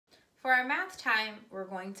For our math time, we're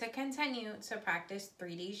going to continue to practice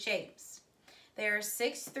 3D shapes. There are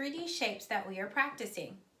 6 3D shapes that we are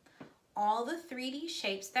practicing. All the 3D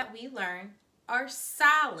shapes that we learn are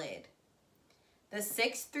solid. The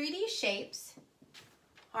 6 3D shapes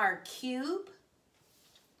are cube,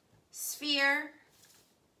 sphere,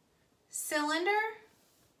 cylinder,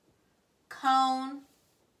 cone,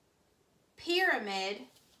 pyramid,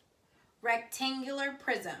 rectangular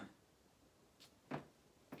prism.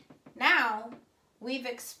 Now, we've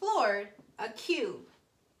explored a cube,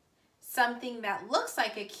 something that looks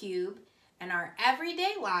like a cube in our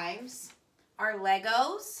everyday lives are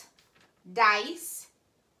Legos, dice,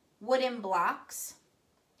 wooden blocks.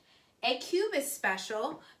 A cube is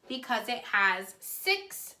special because it has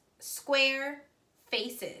 6 square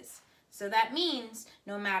faces. So that means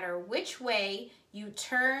no matter which way you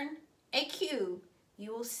turn a cube,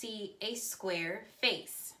 you will see a square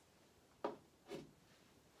face.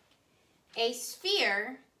 A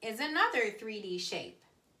sphere is another 3D shape.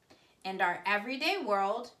 In our everyday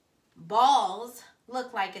world, balls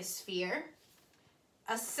look like a sphere,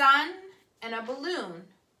 a sun, and a balloon.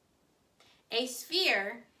 A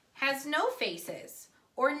sphere has no faces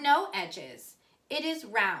or no edges. It is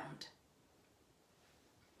round.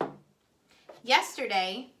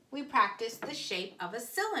 Yesterday, we practiced the shape of a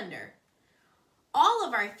cylinder. All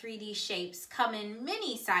of our 3D shapes come in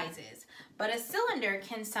many sizes, but a cylinder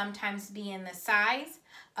can sometimes be in the size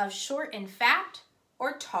of short and fat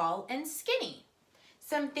or tall and skinny.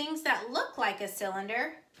 Some things that look like a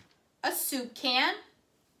cylinder: a soup can,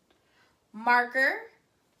 marker,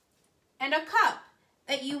 and a cup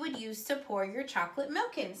that you would use to pour your chocolate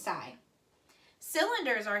milk inside.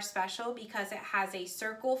 Cylinders are special because it has a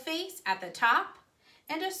circle face at the top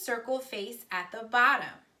and a circle face at the bottom.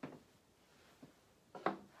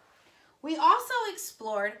 We also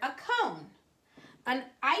explored a cone. An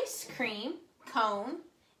ice cream cone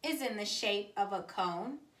is in the shape of a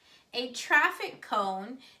cone. A traffic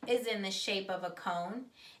cone is in the shape of a cone.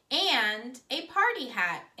 And a party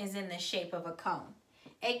hat is in the shape of a cone.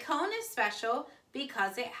 A cone is special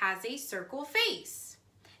because it has a circle face.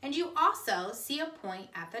 And you also see a point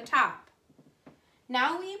at the top.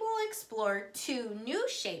 Now we will explore 2 new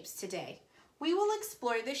shapes today. We will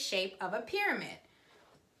explore the shape of a pyramid.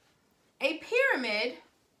 A pyramid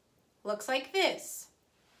looks like this.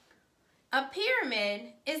 A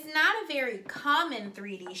pyramid is not a very common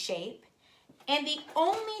 3D shape, and the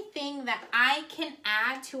only thing that I can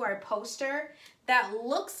add to our poster that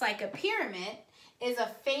looks like a pyramid is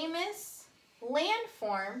a famous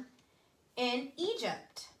landform in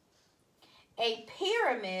Egypt. A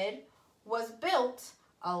pyramid was built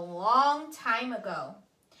a long time ago,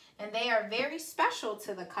 and they are very special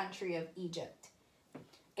to the country of Egypt.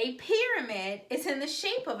 A pyramid is in the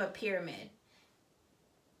shape of a pyramid.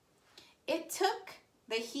 It took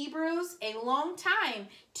the Hebrews a long time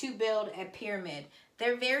to build a pyramid.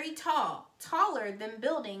 They're very tall, taller than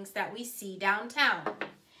buildings that we see downtown.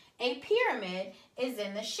 A pyramid is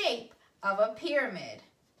in the shape of a pyramid.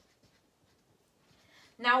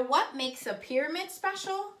 Now, what makes a pyramid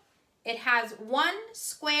special? It has 1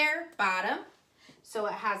 square bottom. So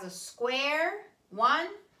it has a square, 1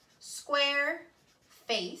 square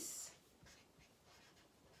face.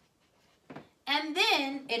 And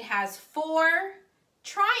then it has 4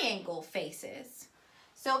 triangle faces.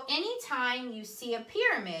 So anytime you see a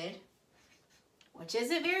pyramid, which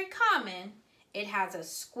isn't very common, it has a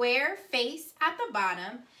square face at the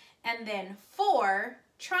bottom and then 4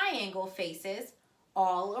 triangle faces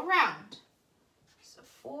all around. So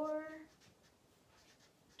 4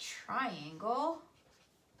 triangle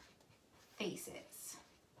faces.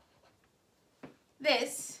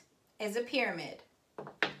 This is a pyramid.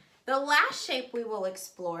 The last shape we will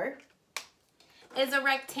explore is a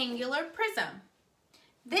rectangular prism.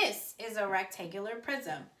 This is a rectangular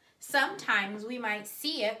prism. Sometimes we might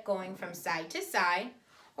see it going from side to side,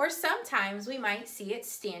 or sometimes we might see it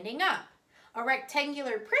standing up. A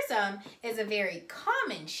rectangular prism is a very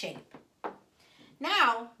common shape.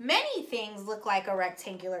 Now, many things look like a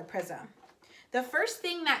rectangular prism. The first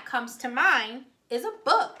thing that comes to mind is a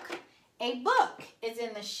book. A book is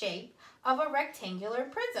in the shape of a rectangular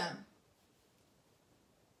prism.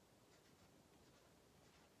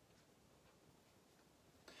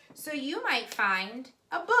 So you might find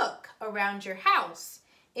a book around your house.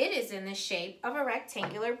 It is in the shape of a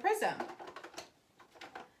rectangular prism.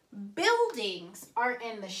 Buildings are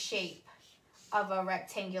in the shape of a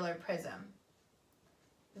rectangular prism.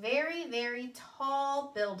 Very, very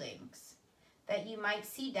tall buildings that you might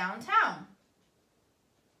see downtown.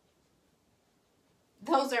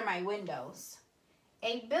 Those are my windows.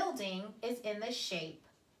 A building is in the shape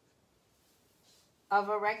of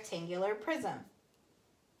a rectangular prism.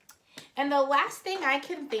 And the last thing I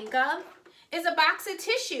can think of is a box of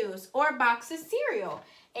tissues or a box of cereal.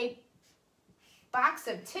 A box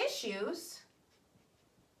of tissues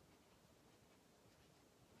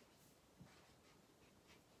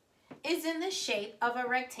is in the shape of a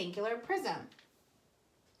rectangular prism.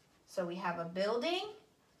 So we have a building,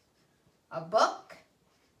 a book,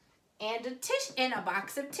 and a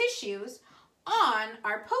box of tissues on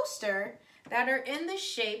our poster that are in the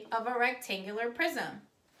shape of a rectangular prism.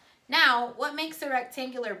 Now, what makes a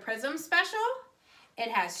rectangular prism special? It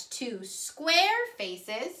has two square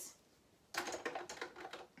faces,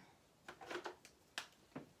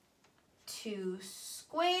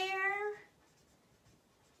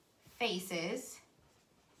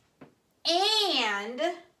 and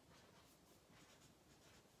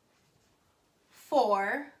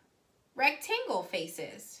 4 rectangle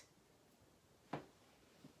faces.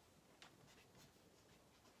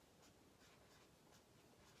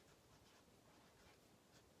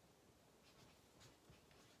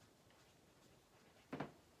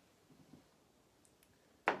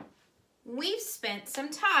 We've spent some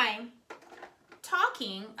time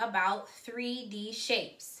talking about 3D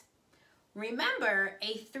shapes. Remember,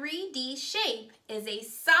 a 3D shape is a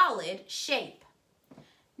solid shape.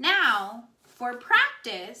 Now, for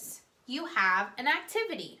practice, you have an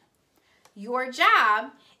activity. Your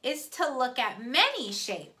job is to look at many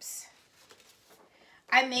shapes.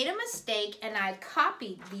 I made a mistake and I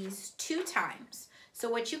copied these 2 times. So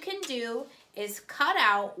what you can do is cut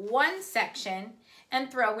out one section and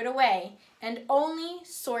throw it away and only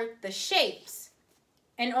sort the shapes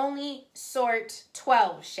and only sort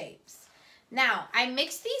 12 shapes. Now, I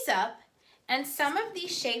mixed these up and some of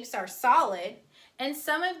these shapes are solid and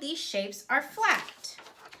some of these shapes are flat.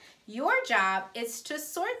 Your job is to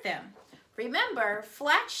sort them. Remember,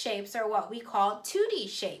 flat shapes are what we call 2D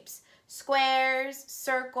shapes. Squares,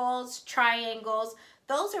 circles, triangles,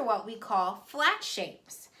 those are what we call flat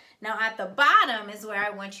shapes. Now at the bottom is where I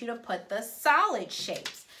want you to put the solid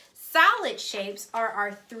shapes. Solid shapes are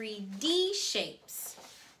our 3D shapes.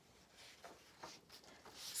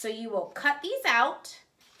 So you will cut these out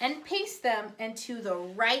and paste them into the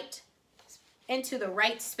right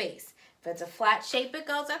space. If it's a flat shape, it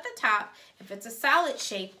goes at the top. If it's a solid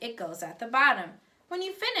shape, it goes at the bottom. When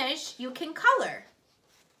you finish, you can color.